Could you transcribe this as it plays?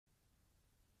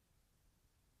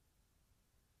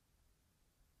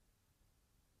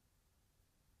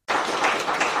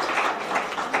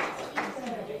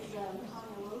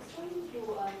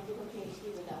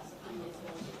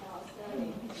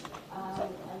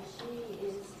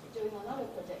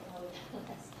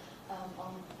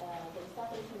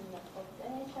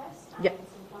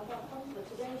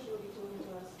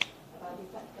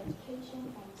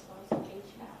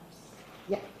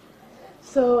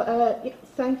Yeah,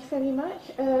 thank you very much.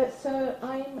 So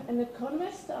I'm an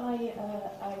economist. I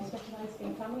specialise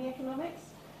in family economics,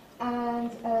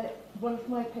 and one of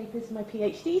my papers, my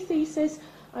PhD thesis,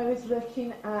 I was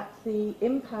looking at the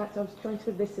impact, I was trying to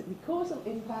elicit the causal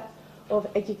impact of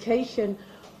education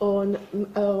on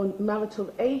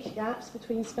marital age gaps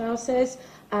between spouses,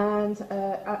 and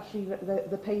actually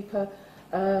the paper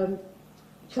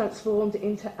transformed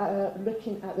into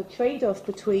looking at the trade-off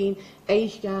between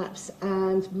age gaps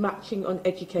and matching on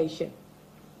education.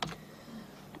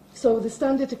 So the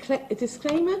standard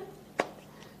disclaimer.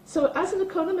 So as an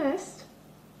economist,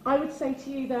 I would say to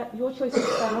you that your choice of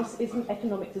spouse is an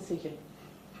economic decision.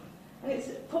 And it's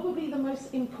probably the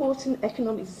most important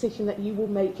economic decision that you will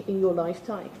make in your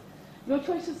lifetime. Your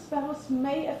choice of spouse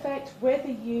may affect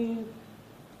whether you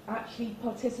actually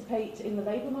participate in the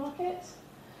labour market.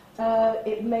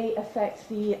 It may affect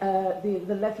the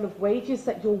level of wages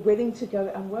that you're willing to go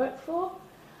and work for.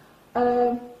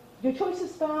 Your choice of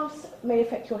spouse may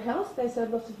affect your health. There's a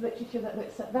lot of literature that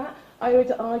looks at that. I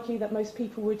would argue that most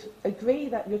people would agree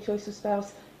that your choice of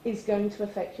spouse is going to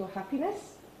affect your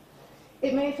happiness.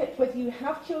 It may affect whether you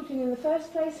have children in the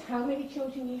first place, how many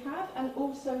children you have, and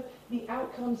also the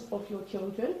outcomes of your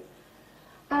children.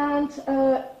 And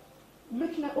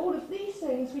looking at all of these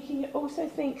things, we can also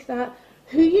think that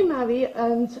who you marry,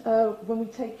 and when we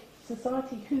take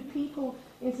society, who people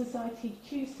in society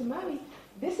choose to marry,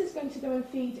 this is going to go and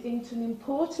feed into an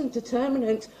important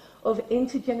determinant of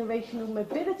intergenerational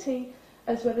mobility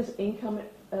as well as income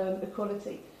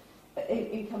inequality.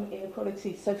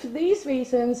 So for these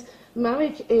reasons,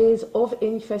 marriage is of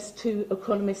interest to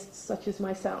economists such as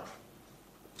myself.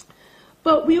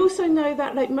 But we also know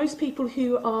that, like most people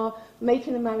who are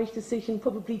making a marriage decision,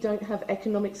 probably don't have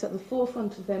economics at the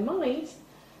forefront of their minds.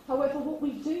 However, what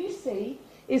we do see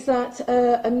is that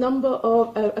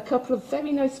a couple of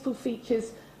very noticeable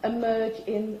features emerge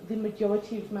in the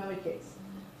majority of marriages.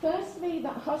 Firstly,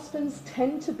 that husbands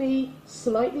tend to be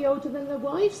slightly older than their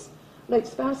wives. Like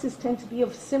spouses tend to be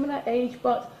of similar age,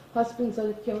 but husbands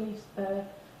are generally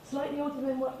slightly older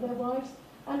than their wives.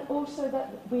 And also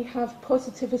that we have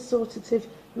positive assortative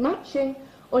matching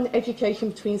on education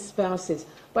between spouses.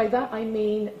 By that I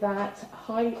mean that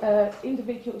highly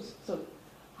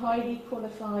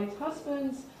qualified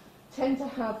husbands tend to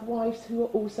have wives who are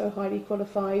also highly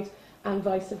qualified, and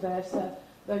vice versa.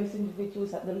 Those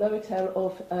individuals at the lower tail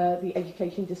of the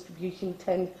education distribution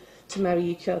tend to marry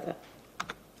each other.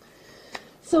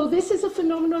 So this is a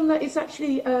phenomenon that is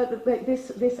actually,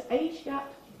 this age gap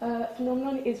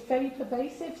phenomenon is very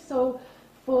pervasive. So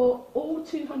for all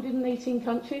 218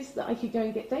 countries that I could go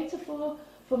and get data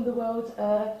from the world,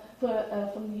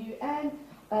 from the UN,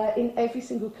 in every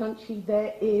single country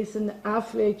there is an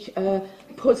average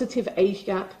positive age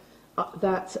gap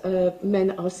that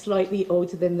men are slightly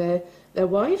older than their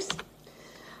wives.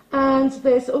 And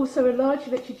there's also a large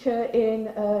literature in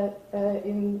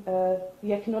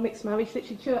the economics marriage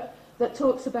literature that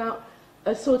talks about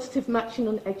assortative matching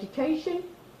on education.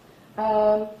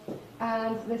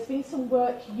 And there's been some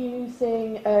work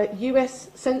using US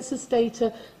Census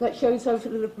data that shows over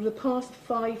the past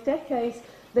 5 decades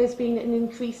there's been an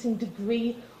increasing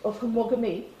degree of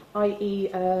homogamy, i.e.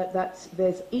 that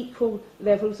there's equal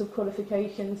levels of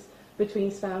qualifications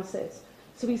between spouses.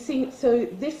 So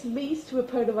this leads to a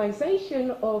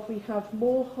polarization of we have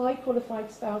more high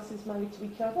qualified spouses married to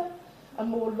each other and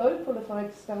more low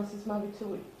qualified spouses married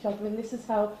to each other, and this is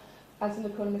how, as an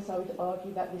economist, I would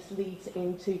argue that this leads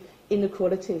into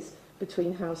inequalities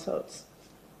between households.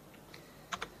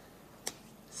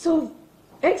 So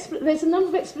there's a number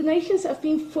of explanations that have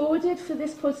been forwarded for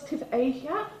this positive age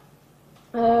gap.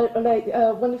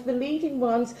 One of the leading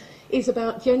ones is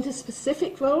about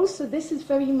gender-specific roles. So this is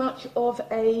very much of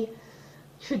a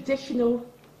traditional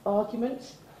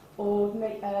argument, or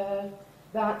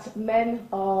that men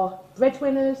are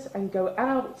breadwinners and go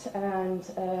out and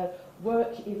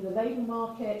work in the labour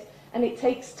market, and it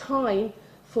takes time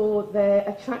for their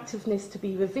attractiveness to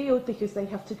be revealed because they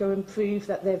have to go and prove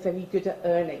that they're very good at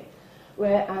earning.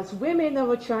 Whereas women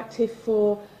are attractive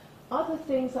for other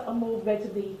things that are more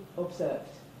readily observed.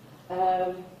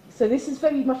 So this is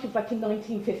very much of like a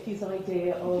 1950s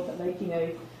idea of, like, you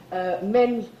know,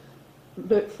 men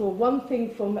look for one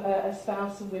thing from a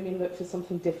spouse and women look for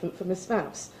something different from a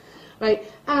spouse.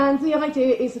 Right? And the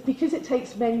idea is that because it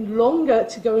takes men longer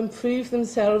to go and prove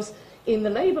themselves in the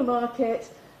labour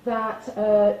market, that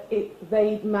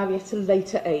they marry at a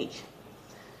later age.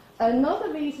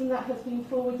 Another reason that has been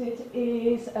forwarded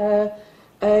is a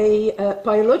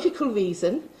biological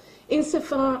reason,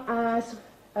 insofar as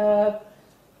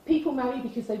people marry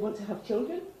because they want to have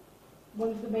children. one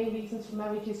of the main reasons for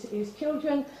marriages is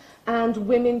children, and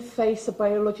women face a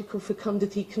biological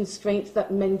fecundity constraint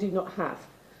that men do not have.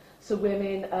 So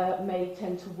women may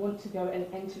tend to want to go and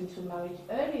enter into a marriage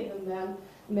earlier than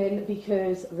men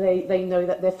because they know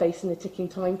that they're facing a ticking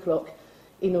time clock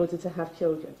in order to have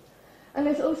children. And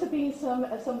there's also been some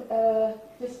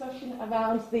discussion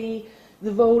around the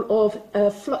role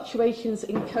of fluctuations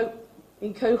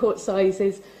in cohort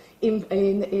sizes in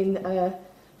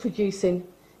producing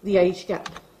the age gap.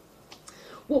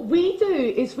 What we do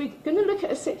is we're going to look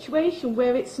at a situation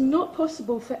where it's not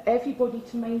possible for everybody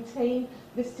to maintain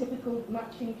this typical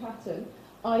matching pattern,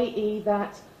 i.e.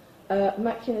 that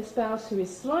matching a spouse who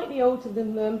is slightly older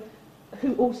than them,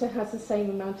 who also has the same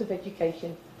amount of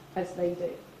education as they do.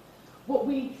 What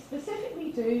we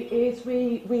specifically do is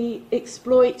we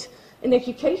exploit an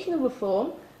educational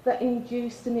reform that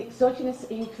induced an exogenous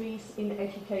increase in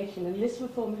education, and this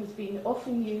reform has been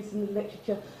often used in the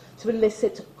literature to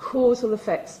elicit causal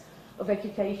effects of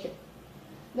education.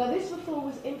 Now, this reform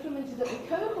was implemented at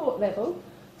the cohort level,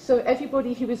 so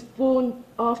everybody who was born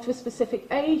after a specific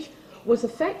age was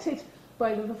affected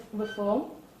by the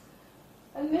reform,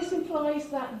 and this implies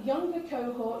that younger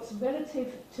cohorts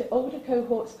relative to older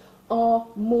cohorts are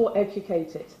more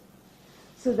educated.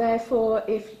 So therefore,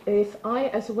 if I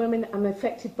as a woman am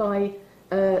affected by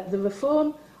the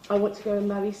reform, I want to go and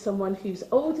marry someone who's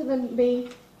older than me,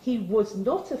 he was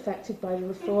not affected by the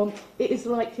reform, it is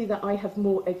likely that I have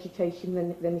more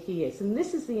education than he is. And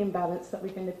this is the imbalance that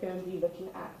we're going to go and be looking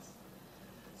at.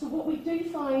 So what we do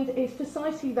find is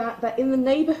precisely that in the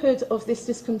neighbourhood of this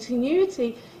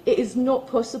discontinuity, it is not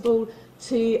possible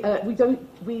to,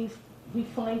 we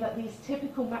find that these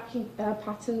typical matching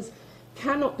patterns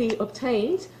cannot be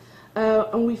obtained,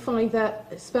 and we find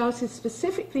that spouses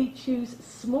specifically choose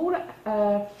smaller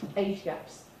age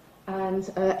gaps, and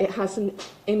it has an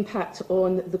impact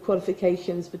on the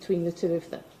qualifications between the two of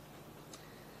them.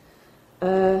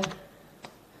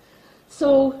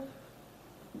 So,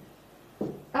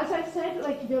 as I said,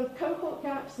 cohort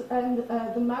gaps and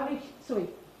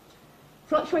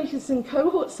fluctuations in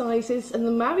cohort sizes and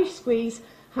the marriage squeeze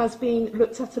has been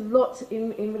looked at a lot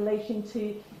in relation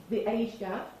to the age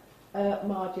gap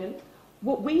margin.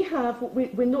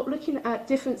 We're not looking at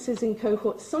differences in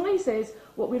cohort sizes.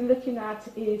 What we're looking at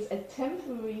is a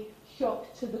temporary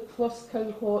shock to the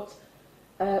cross-cohort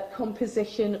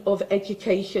composition of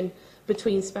education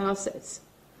between spouses.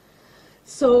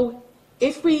 So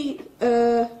if we,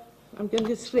 I'm going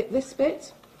to split this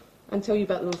bit and tell you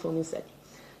about the reform instead.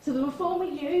 So the reform we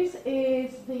use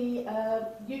is the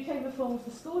UK reform of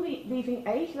the school leaving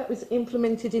age that was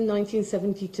implemented in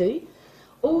 1972.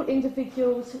 All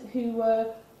individuals who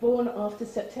were born after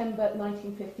September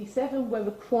 1957 were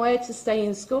required to stay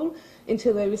in school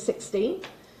until they were 16.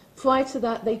 Prior to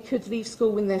that, they could leave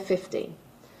school when they're 15.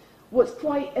 What's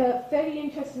quite very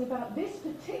interesting about this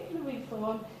particular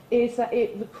reform is that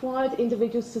it required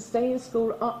individuals to stay in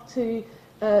school up to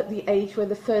the age where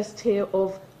the first tier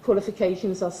of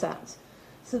qualifications are sat.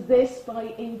 So this,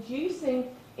 by inducing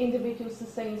individuals to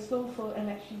stay in school for an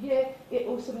extra year, it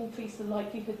also increased the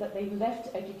likelihood that they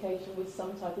left education with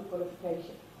some type of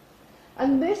qualification.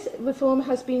 And this reform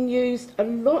has been used a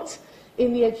lot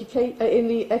in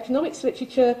the economics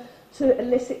literature to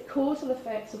elicit causal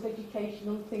effects of education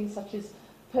on things such as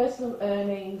personal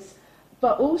earnings,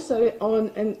 but also on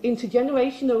an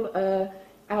intergenerational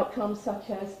outcomes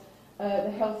such as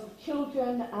the health of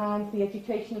children and the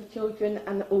education of children,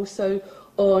 and also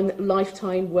on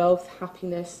lifetime wealth,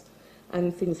 happiness,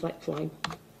 and things like crime.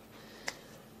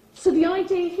 So the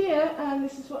idea here, and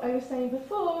this is what I was saying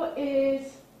before,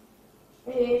 is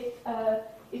if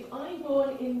I'm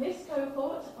born in this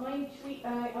cohort, I'm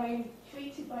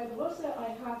treated by the roster,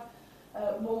 I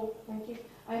have more, thank you,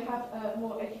 I have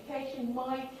more education.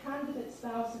 My candidate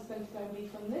spouse is going to go and be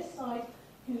from this side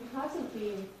who hasn't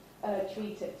been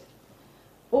treated.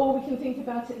 Or we can think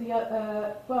about it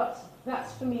but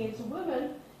that's for me as a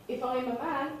woman. If I'm a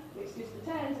man, let's just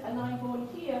pretend, and I'm born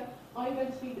here, I'm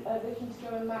going to be looking to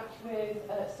go and match with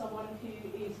someone who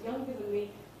is younger than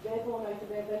me. They're born over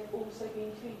there, they're also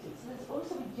being treated. So there's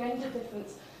also a gender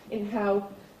difference in how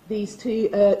these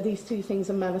two things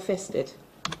are manifested.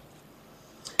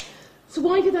 So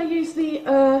why did I use the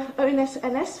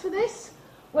ONS for this?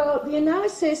 Well, the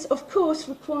analysis, of course,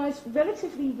 requires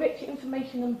relatively rich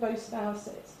information on both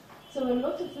spouses. So a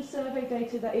lot of the survey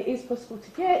data that it is possible to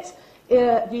get,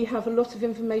 you have a lot of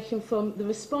information from the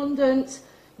respondent.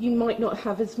 You might not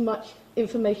have as much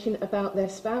information about their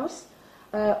spouse.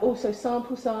 Also,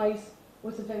 sample size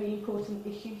was a very important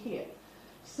issue here.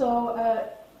 So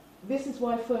this is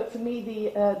why for me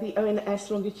the ONS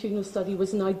Longitudinal Study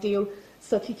was an ideal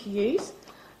study to use.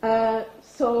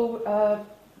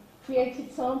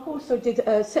 Created samples, so did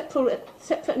a separate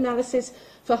analysis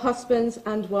for husbands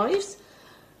and wives.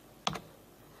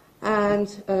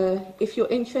 And if you're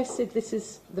interested, this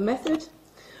is the method.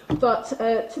 But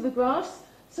to the graphs.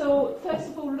 So first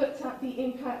of all, looked at the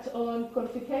impact on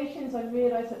qualifications. I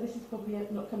realised that this is probably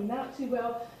not coming out too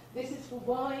well. This is for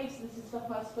wives, this is for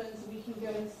husbands. We can go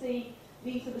and see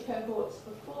these are the cohorts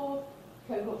before,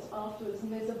 cohorts afterwards.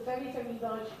 And there's a very, very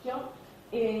large jump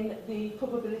in the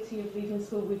probability of leaving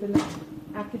school with an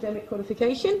academic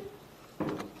qualification.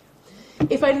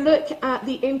 If I look at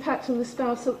the impact on the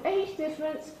spousal age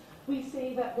difference, we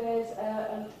see that there's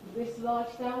this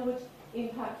large downward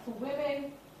impact for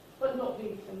women, but not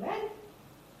really for men.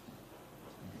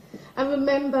 And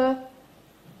remember,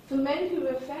 for men who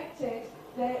are affected,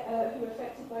 who are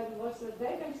affected by the WASLA,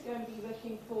 they're going to go and be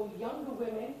looking for younger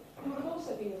women who have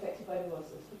also been affected by the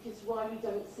WASLAs, which is why we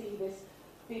don't see this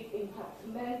big impact for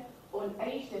men on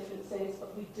age differences,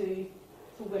 but we do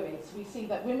for women. So we see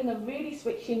that women are really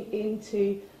switching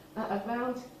into,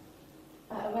 around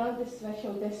this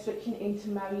threshold, they're switching into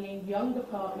marrying younger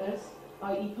partners,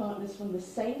 i.e. partners from the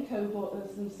same cohort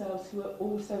as themselves who are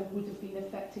also would have been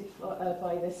affected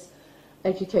by this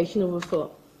educational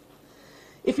reform.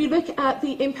 If you look at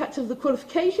the impact of the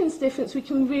qualifications difference, we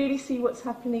can really see what's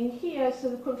happening here. So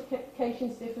the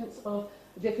qualifications difference of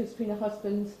the difference between a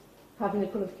husband having a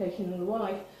qualification and a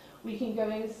wife, we can go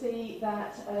and see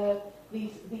that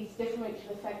these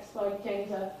differential effects by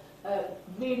gender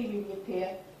really, really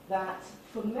appear, that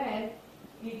for men,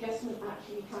 the adjustment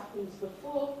actually happens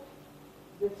before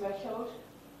the threshold,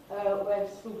 whereas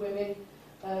for women,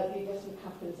 the adjustment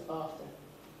happens after.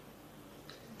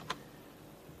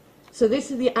 So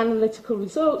this is the analytical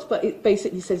result, but it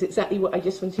basically says exactly what I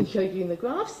just wanted to show you in the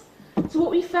graphs. So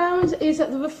what we found is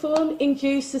that the reform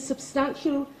induced a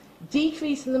substantial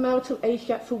decrease in the marital age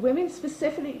gap for women,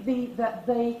 specifically that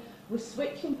they were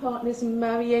switching partners and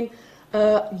marrying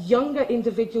younger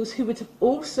individuals who would have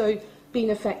also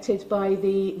been affected by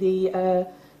the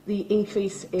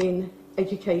increase in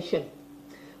education.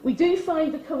 We do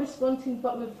find the corresponding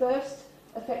but reversed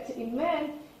effect in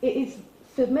men.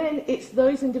 For men, it's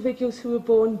those individuals who were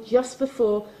born just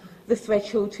before the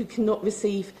threshold who cannot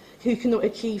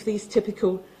achieve these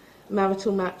typical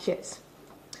marital matches.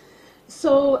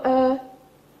 So,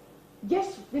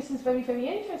 yes, this is very, very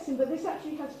interesting, but this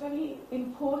actually has very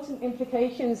important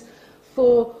implications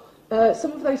for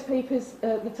some of those papers,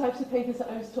 the types of papers that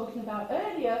I was talking about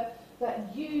earlier,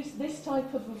 that use this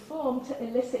type of reform to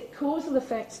elicit causal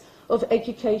effects of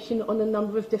education on a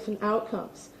number of different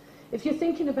outcomes. If you're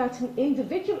thinking about an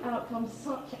individual outcome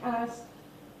such as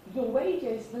your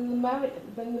wages, then the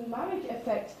marriage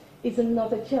effect is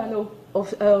another channel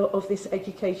of this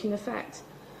education effect.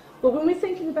 But when we're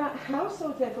thinking about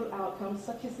household level outcomes,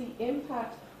 such as the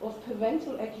impact of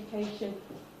parental education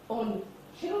on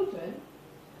children,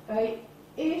 right,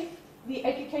 if the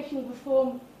educational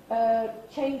reform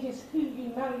changes who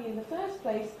you marry in the first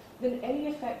place, then any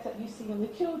effect that you see on the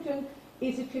children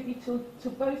is attributed to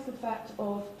both the fact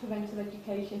of parental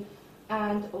education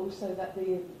and also that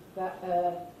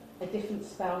a different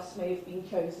spouse may have been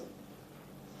chosen.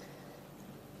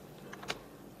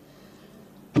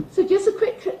 So just a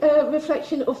quick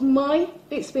reflection of my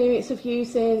experience of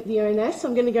using the ONS.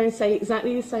 I'm going to go and say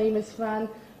exactly the same as Fran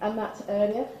and Matt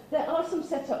earlier. There are some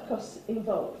setup costs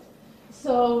involved.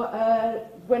 So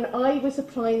when I was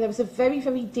applying, there was a very,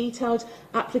 very detailed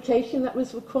application that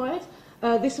was required.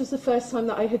 This was the first time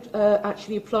that I had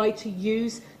actually applied to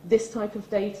use this type of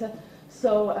data.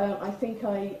 So I think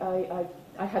I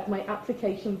had my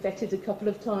application vetted a couple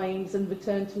of times and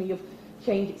returned to me of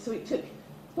change it. So it took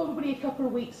probably a couple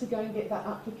of weeks to go and get that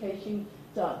application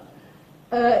done.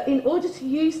 In order to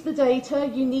use the data,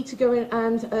 you need to go in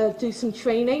and do some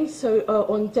training, so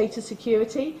on data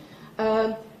security.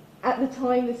 At the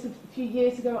time, this was a few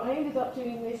years ago, I ended up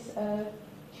doing this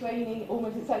training,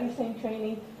 almost exactly the same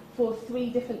training, for 3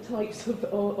 different types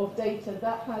of data.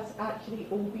 That has actually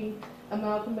all been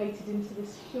amalgamated into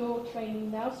this Sure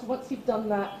training now. So once you've done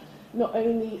that, not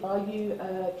only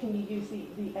can you use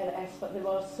the LS, but there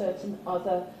are certain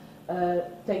other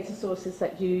data sources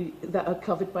that are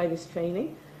covered by this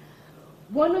training.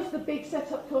 One of the big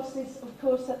setup costs is, of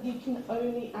course, that you can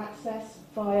only access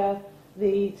via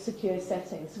the secure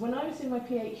settings. When I was in my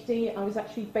PhD, I was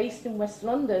actually based in West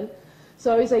London,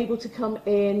 so I was able to come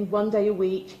in 1 day a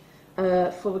week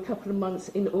for a couple of months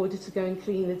in order to go and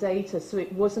clean the data, so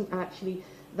it wasn't actually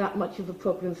that much of a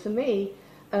problem for me.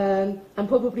 And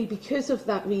probably because of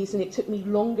that reason, it took me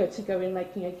longer to go and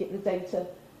get the data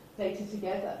data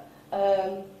together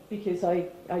because I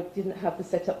didn't have the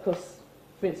setup costs,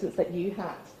 for instance, that you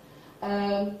had.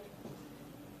 And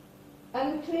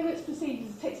the clearance procedures,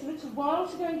 it takes a little while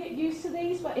to go and get used to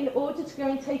these, but in order to go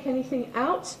and take anything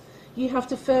out, you have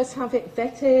to first have it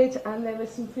vetted, and there are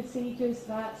some procedures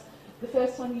that the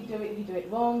first time you do it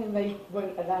wrong, and they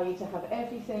won't allow you to have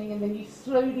everything, and then you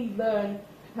slowly learn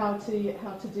how to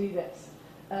do this.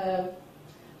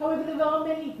 However, there are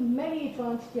many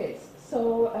advantages.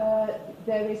 So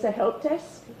there is a help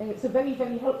desk, and it's a very,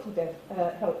 very helpful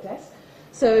help desk.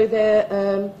 So there,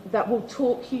 that will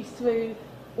talk you through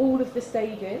all of the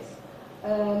stages,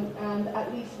 and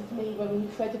at least with me, we're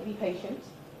incredibly patient.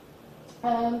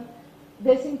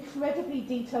 There's incredibly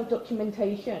detailed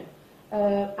documentation,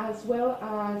 as well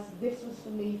as, this was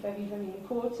for me very, very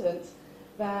important,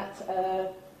 that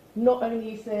not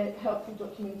only is there helpful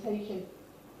documentation,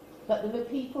 but there are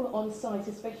people on site,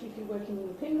 especially if you're working on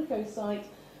the Pimlico site,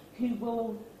 who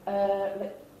will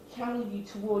channel you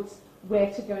towards where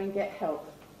to go and get help.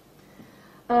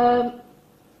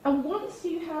 And once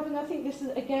you have, and I think this is,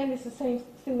 again, it's the same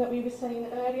thing that we were saying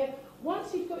earlier,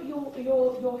 once you've got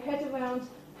your head around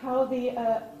how the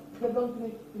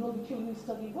longitudinal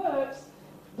study works,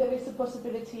 there is a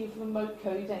possibility of remote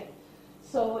coding.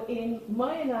 So in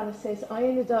my analysis,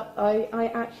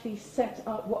 I actually set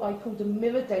up what I called a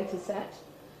mirror data set.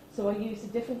 So I used a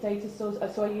different data source,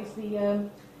 so I used the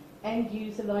end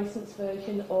user license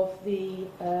version of the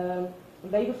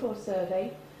labour force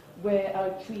survey, where I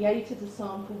created a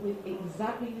sample with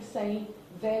exactly the same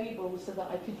variables so that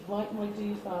I could write my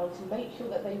do file to make sure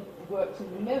that they worked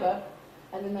in the mirror,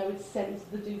 and then I would send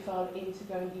the do file in to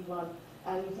go and be run.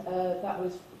 And that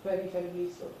was very, very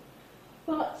useful.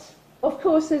 But, of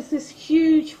course, there's this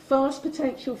huge, vast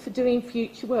potential for doing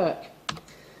future work.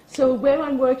 So where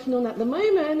I'm working on at the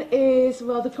moment is a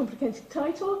rather complicated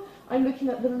title. I'm looking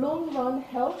at the long-run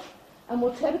health and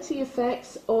mortality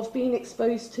effects of being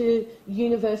exposed to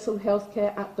universal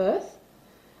healthcare at birth.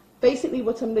 Basically,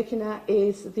 what I'm looking at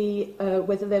is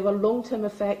whether there are long-term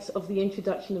effects of the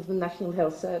introduction of the National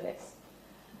Health Service.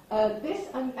 This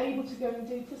I'm able to go and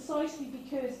do precisely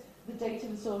because the data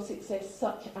resource exists,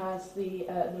 such as the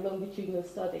longitudinal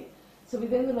study. So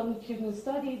within the longitudinal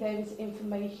study, there is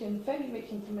information, very rich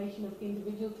information of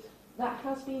individuals that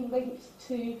has been linked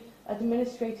to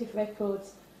administrative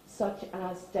records, such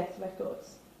as death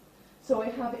records. So I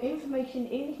have information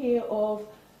in here of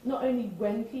not only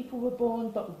when people were born,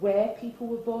 but where people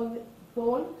were born,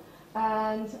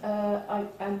 and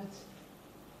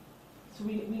so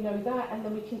we know that, and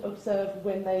then we can observe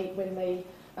when they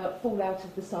fall out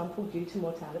of the sample due to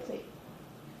mortality.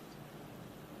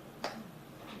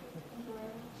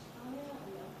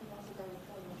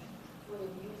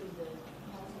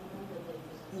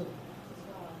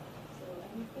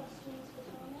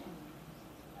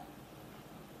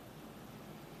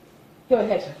 Go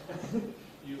ahead.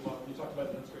 You talked about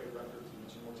administrative records, you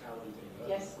mentioned mortality data.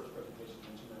 Yes. The first presentation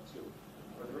mentioned that too.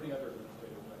 Are there any other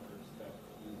administrative records that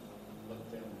you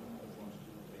linked in as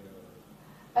longitudinal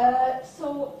data?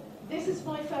 So this is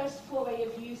my first foray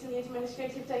of using the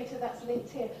administrative data that's linked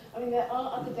here. I mean, there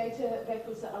are other data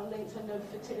records that are linked. I know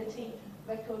fertility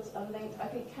records are linked. I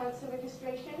think cancer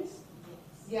registrations.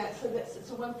 Yeah, so that's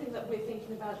one thing that we're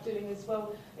thinking about doing as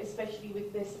well, especially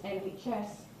with this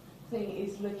NHS thing,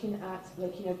 is looking at,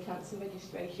 like, you know, cancer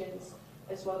registrations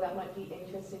as well. That might be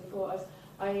interesting for us.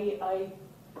 I'm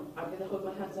going to hold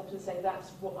my hands up and say that's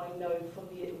what I know from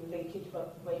the linkage,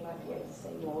 but Ray might be able to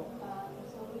say more.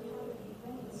 So we have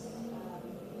events.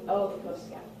 Oh, of course,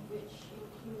 yeah. Which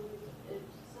include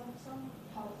some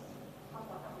health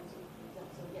outcomes.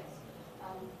 So yes,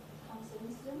 cancer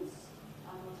incidence,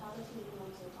 mortality. You can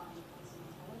also find cancer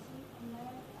mortality in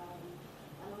there,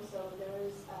 and also there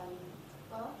is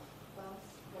birth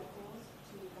records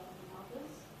to birth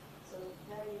mothers. So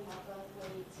there you have birth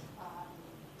rate,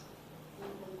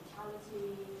 infant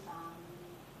mortality,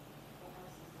 what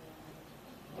else is there?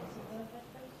 Place of birth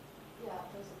records? Yeah,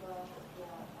 place of birth,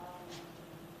 yeah.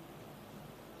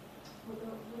 Would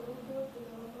those be all of those?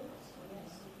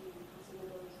 Yes, if you consider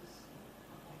those as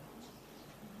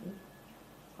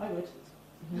I would.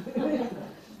 Any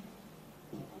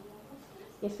more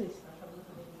questions? Yes, please. Have a look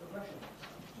at the regression.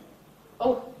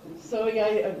 Oh, sorry,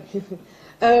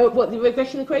 what, the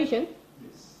regression equation?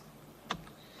 Yes.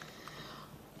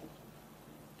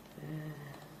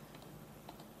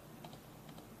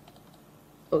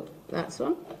 Oh, that's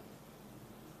one.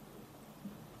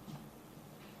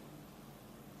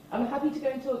 I'm happy to go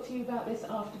and talk to you about this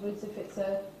afterwards if it's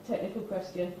a technical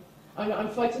question. I'm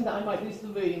frightened that I might lose the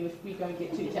room if we don't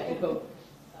get too technical.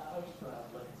 I was just trying to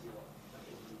look and see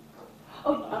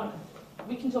what.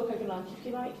 We can talk over lunch if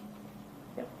you like.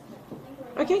 Thank you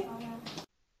very Okay. much, Tanya.